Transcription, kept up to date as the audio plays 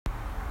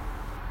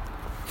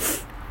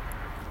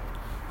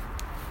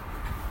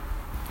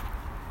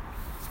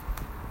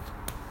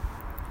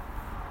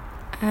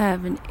I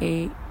haven't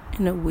ate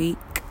in a week.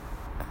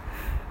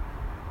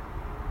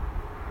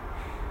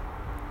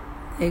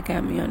 They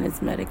got me on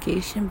this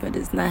medication, but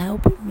it's not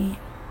helping me.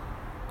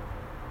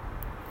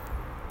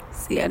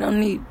 See, I don't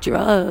need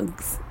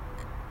drugs.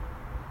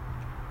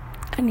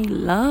 I need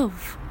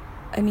love.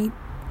 I need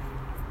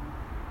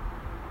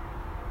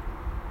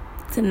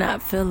to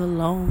not feel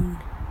alone.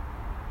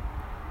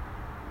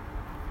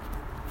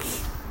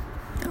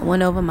 I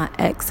went over my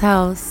ex's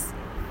house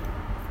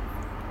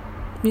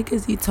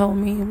because he told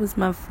me he was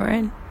my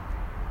friend.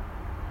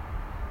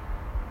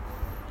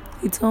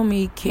 He told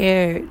me he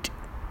cared.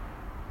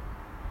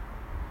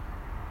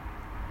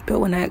 But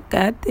when I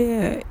got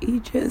there, he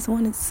just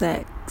wanted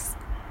sex.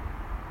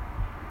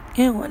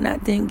 And when I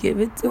didn't give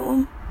it to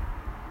him,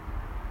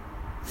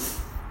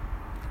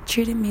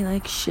 treated me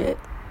like shit.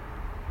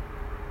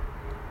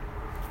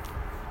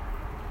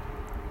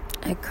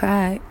 I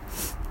cried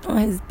on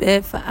his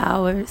bed for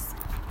hours.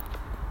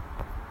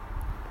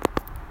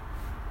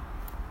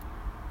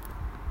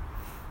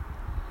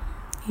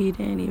 He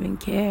didn't even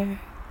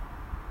care.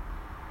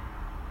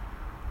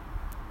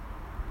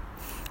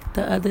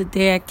 The other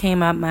day I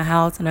came out my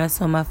house and I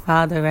saw my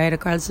father right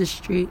across the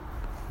street.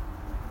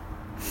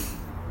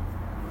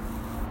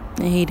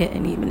 And he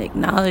didn't even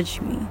acknowledge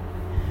me.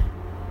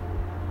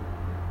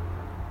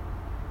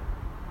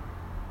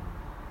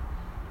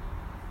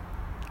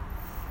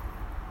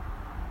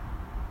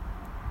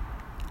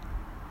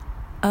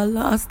 I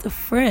lost a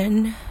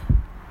friend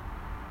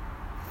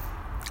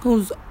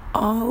who's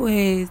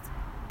always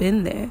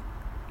been there,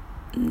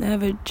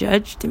 never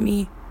judged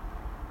me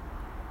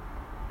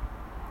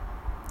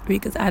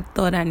because I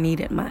thought I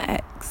needed my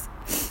ex.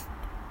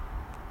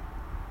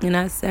 And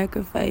I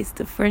sacrificed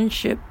the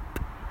friendship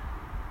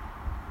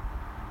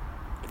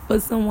for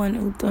someone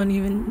who don't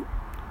even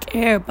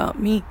care about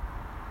me.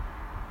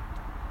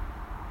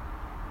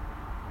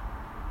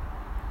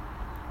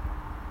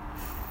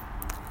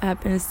 I've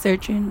been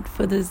searching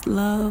for this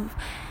love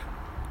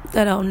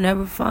that I'll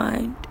never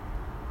find.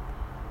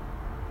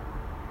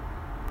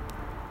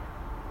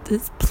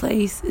 This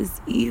place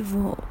is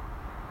evil.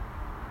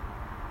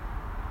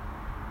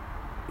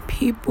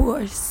 People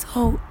are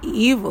so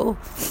evil.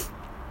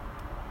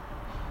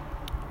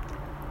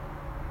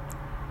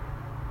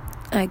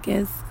 I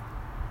guess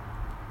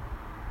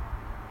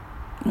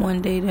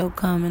one day they'll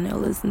come and they'll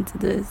listen to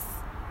this.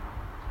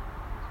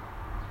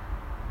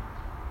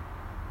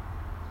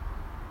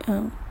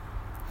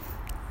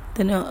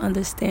 Then they'll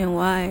understand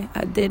why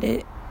I did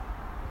it.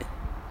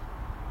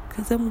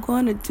 Because I'm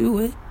going to do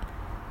it.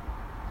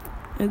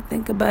 And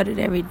think about it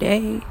every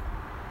day.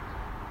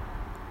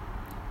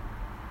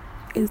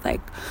 It's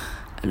like,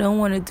 I don't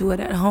want to do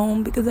it at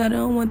home because I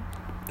don't want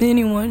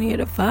anyone here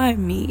to find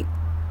me.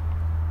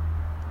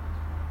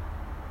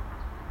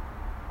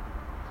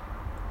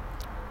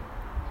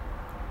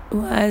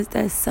 Why is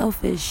that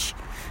selfish?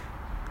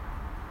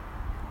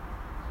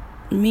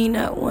 Me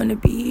not want to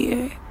be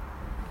here.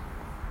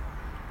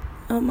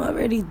 I'm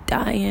already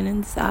dying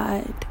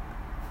inside.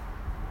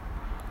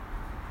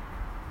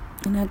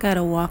 And I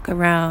gotta walk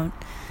around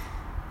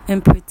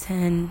and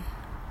pretend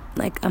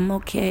like I'm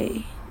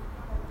okay.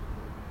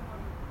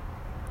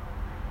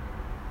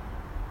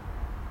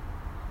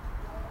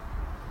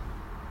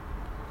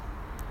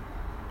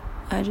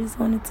 I just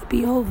want it to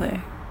be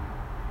over.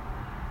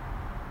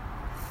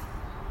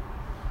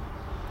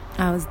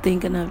 I was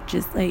thinking of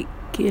just like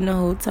getting a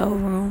hotel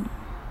room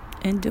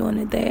and doing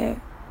it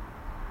there.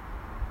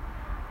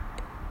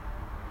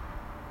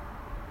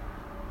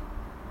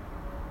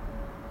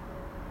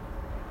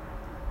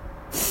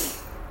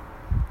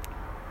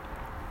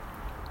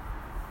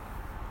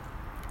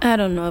 I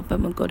don't know if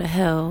I'm gonna go to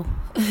hell.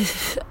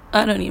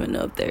 I don't even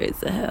know if there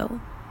is a hell.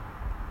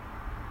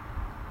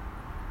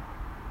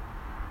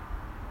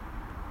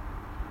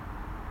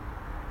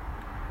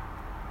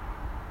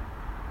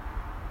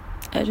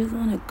 I just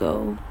want to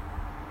go.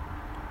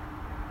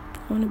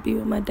 I want to be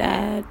with my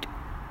dad.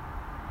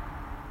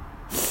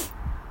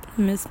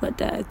 I miss my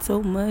dad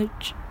so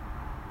much.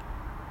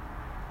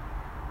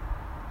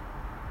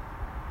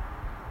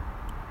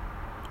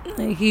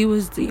 Like, he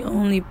was the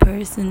only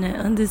person that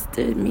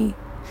understood me.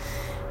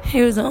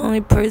 He was the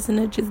only person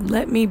that just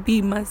let me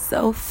be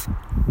myself.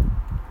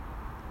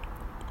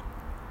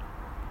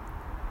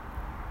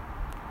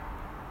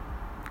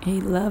 He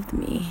loved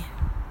me.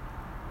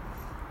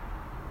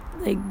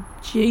 Like,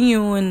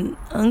 genuine,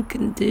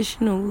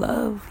 unconditional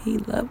love. He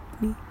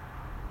loved me.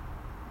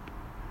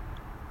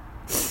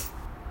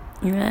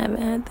 And I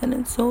haven't had that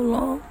in so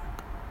long.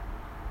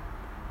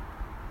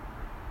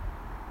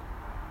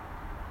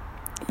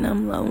 And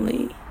I'm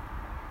lonely.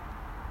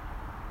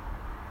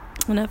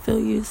 And I feel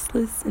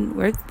useless and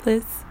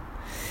worthless.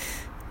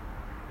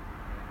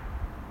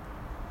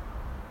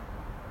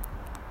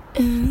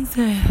 And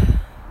so,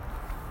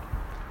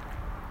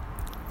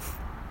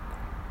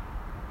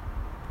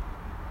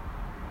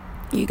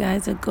 you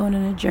guys are going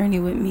on a journey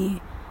with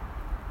me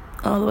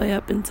all the way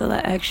up until I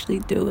actually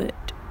do it.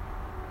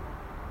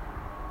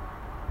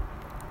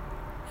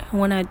 And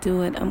when I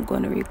do it, I'm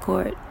going to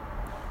record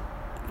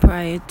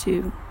prior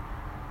to.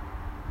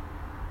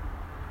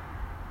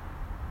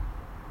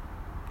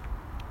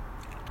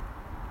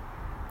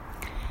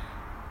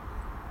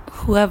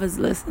 whoever's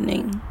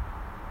listening,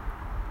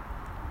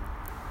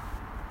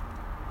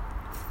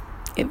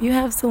 if you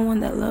have someone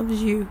that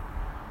loves you,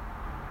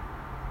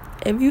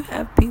 if you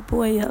have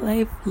people in your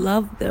life,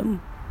 love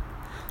them.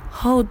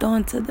 Hold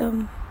on to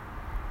them.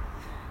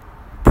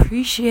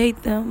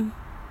 Appreciate them.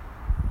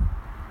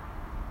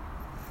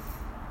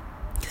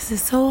 Because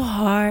it's so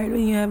hard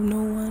when you have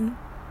no one.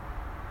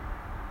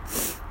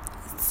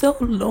 It's so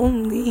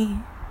lonely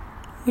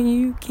when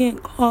you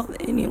can't call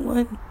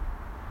anyone.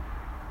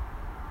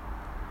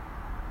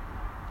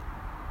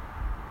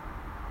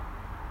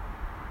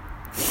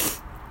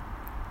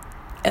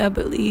 I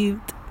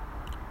believed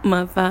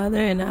my father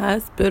in the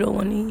hospital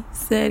when he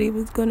said he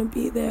was going to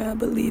be there. I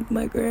believed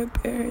my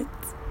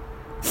grandparents.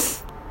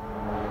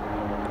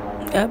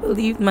 I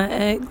believed my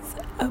ex.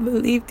 I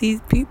believed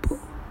these people.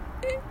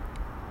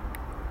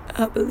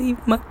 I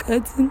believed my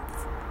cousins.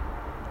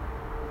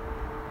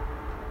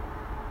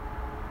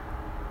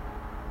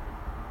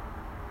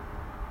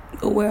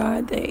 But where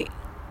are they?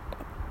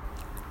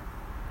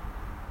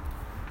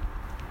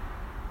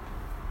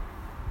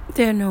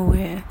 They're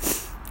nowhere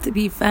to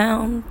be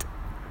found.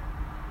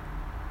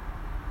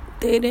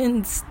 They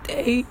didn't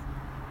stay.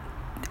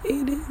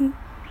 They didn't.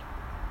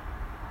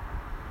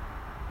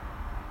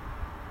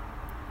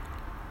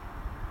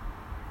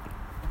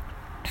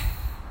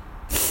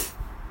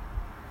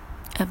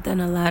 I've done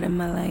a lot in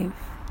my life.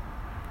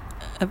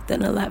 I've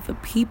done a lot for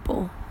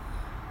people.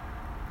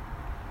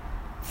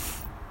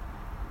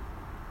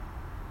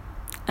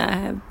 I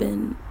have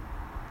been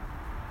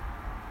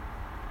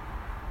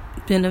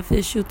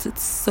beneficial to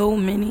so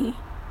many.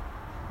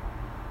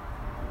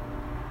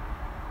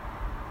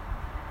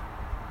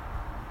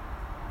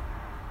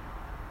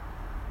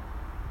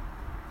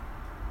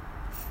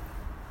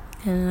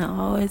 And I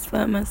always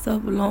find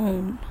myself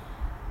alone.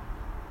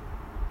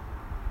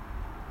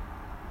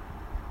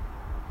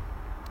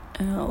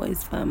 I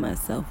always find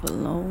myself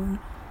alone.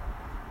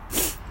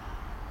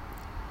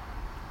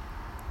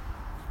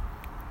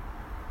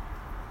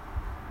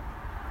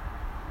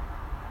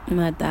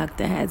 My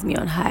doctor has me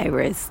on high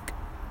risk.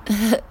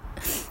 I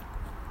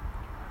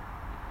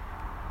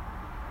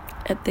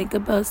think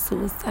about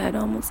suicide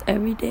almost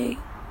every day.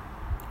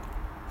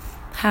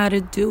 How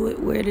to do it,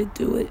 where to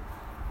do it.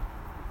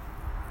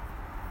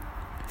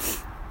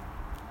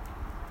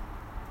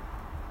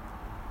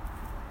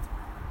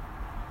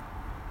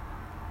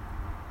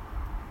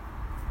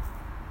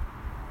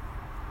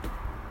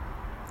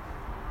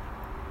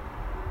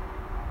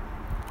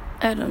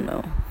 I don't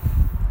know.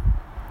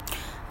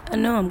 I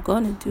know I'm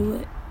gonna do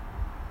it.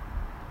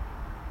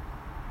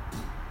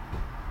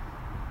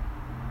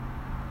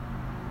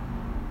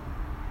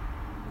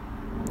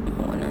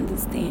 No one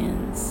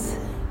understands.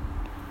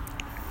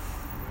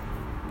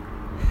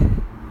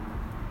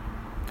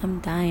 I'm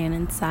dying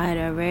inside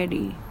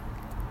already.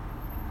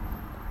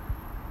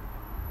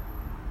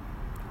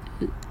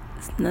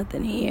 There's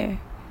nothing here.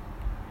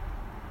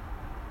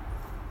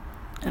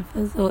 I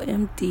feel so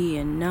empty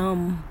and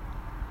numb.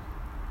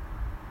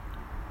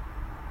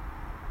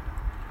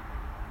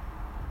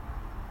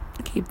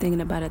 I keep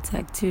thinking about a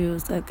tattoo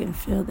so I can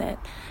feel that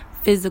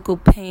physical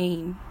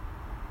pain.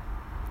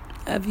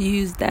 I've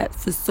used that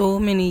for so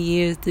many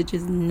years to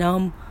just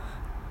numb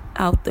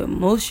out the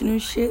emotional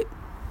shit.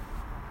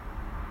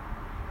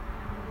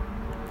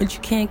 But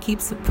you can't keep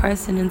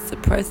suppressing and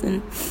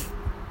suppressing.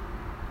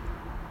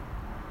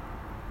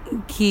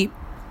 You keep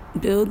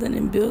building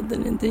and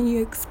building, and then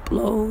you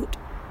explode.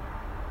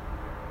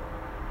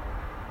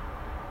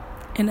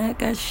 And I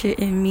got shit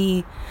in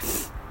me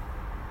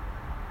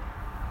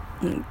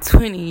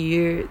 20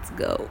 years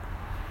ago.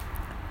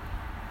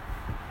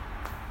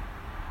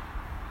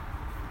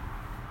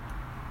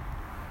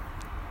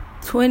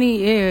 "20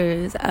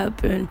 years I've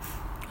been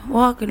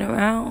walking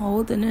around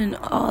holding in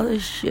all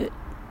this shit.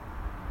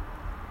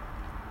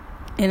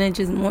 And it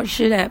just more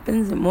shit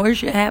happens and more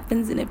shit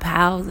happens, and it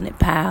piles and it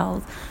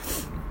piles.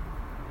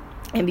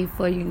 And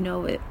before you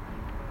know it,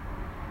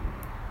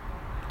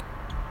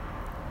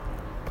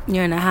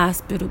 you're in the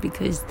hospital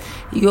because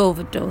you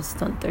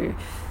overdosed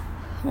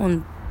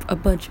on a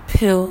bunch of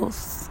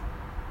pills.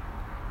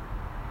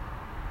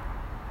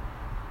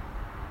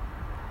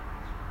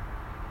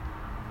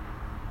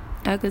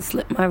 I could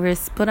slip my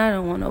wrist, but I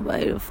don't want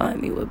nobody to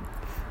find me with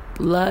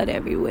blood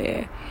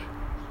everywhere.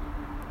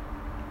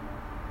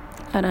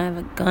 I don't have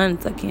a gun,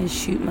 so I can't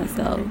shoot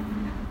myself.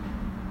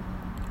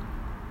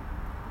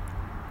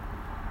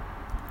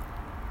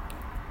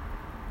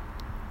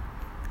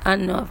 I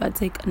know if I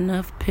take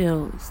enough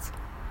pills,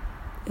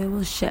 it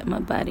will shut my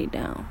body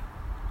down.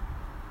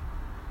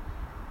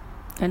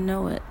 I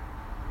know it.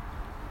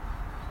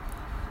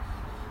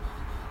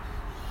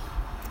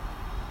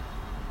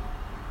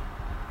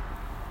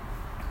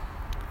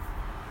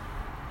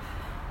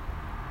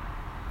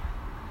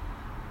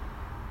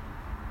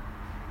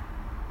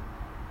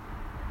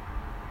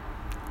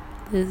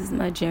 This is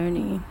my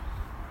journey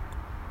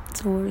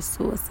towards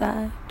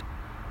suicide.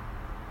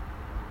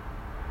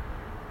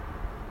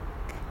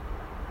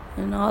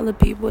 And all the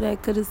people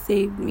that could have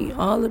saved me,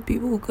 all the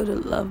people who could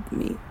have loved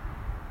me,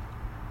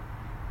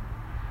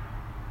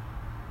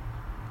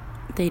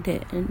 They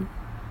didn't.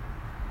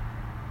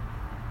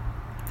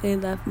 They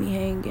left me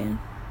hanging.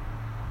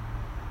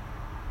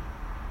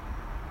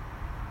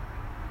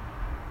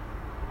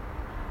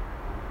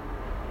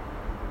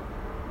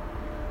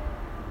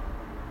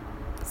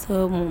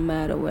 So it won't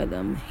matter whether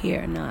I'm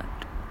here or not.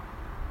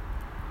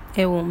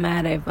 It won't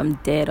matter if I'm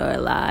dead or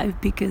alive,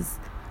 because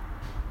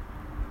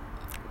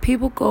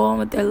people go on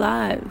with their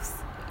lives.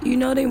 You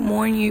know, they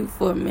mourn you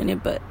for a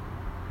minute, but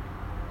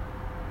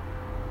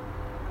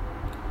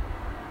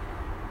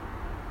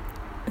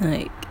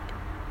like,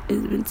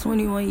 it's been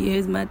 21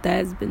 years my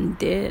dad's been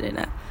dead,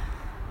 and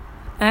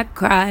I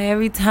cry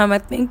every time I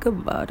think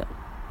about him.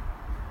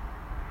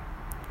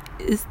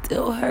 It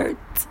still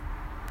hurts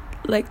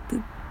like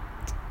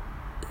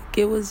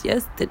it was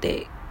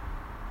yesterday.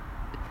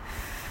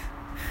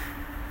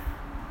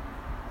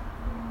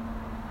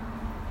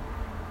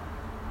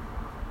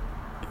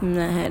 And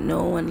I had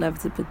no one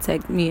left to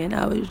protect me, and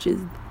I was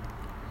just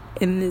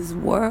in this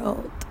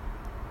world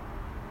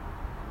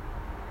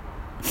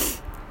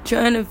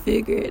trying to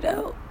figure it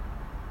out,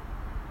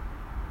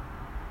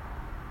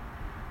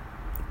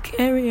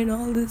 carrying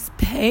all this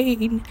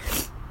pain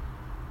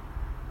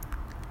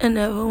I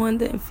never wanted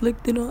to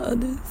inflict it on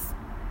others.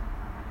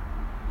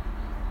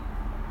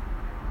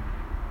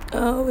 I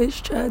always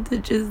tried to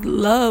just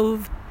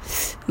love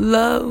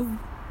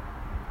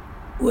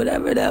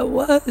whatever that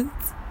was.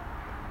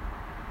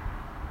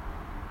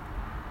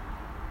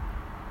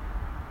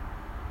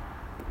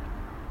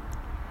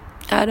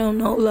 I don't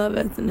know love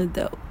as an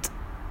adult.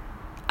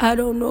 I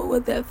don't know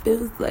what that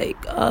feels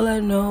like. All I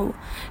know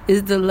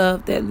is the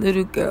love that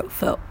little girl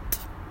felt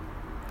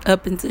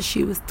up until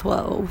she was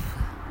 12.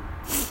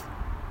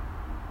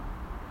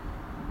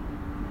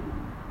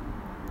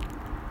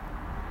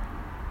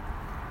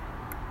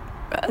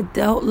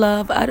 Adult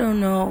love, I don't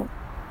know.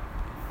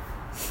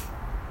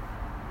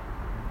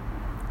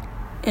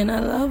 And I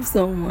love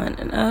someone,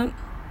 and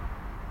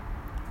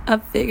I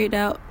figured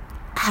out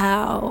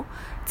how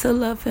to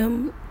love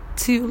him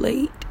too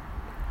late.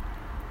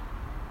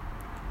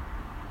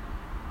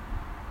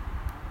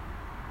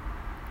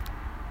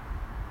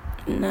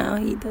 Now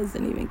he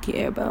doesn't even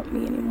care about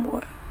me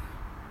anymore.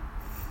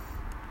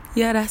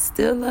 Yet I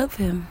still love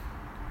him.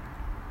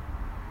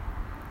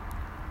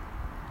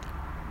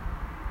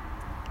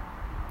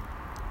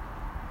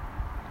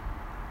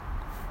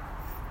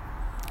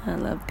 I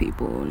love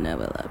people who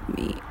never loved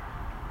me.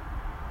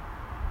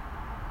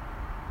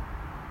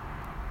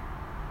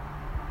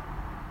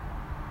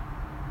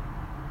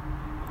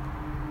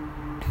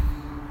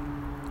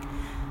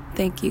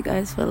 Thank you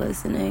guys for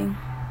listening.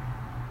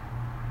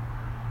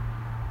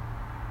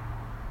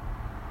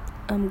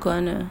 I'm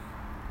gonna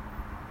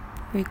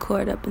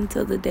record up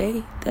until the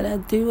day that I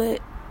do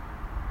it.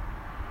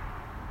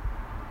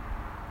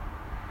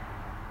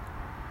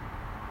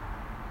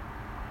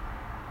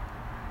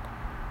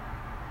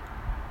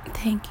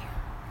 Thank you.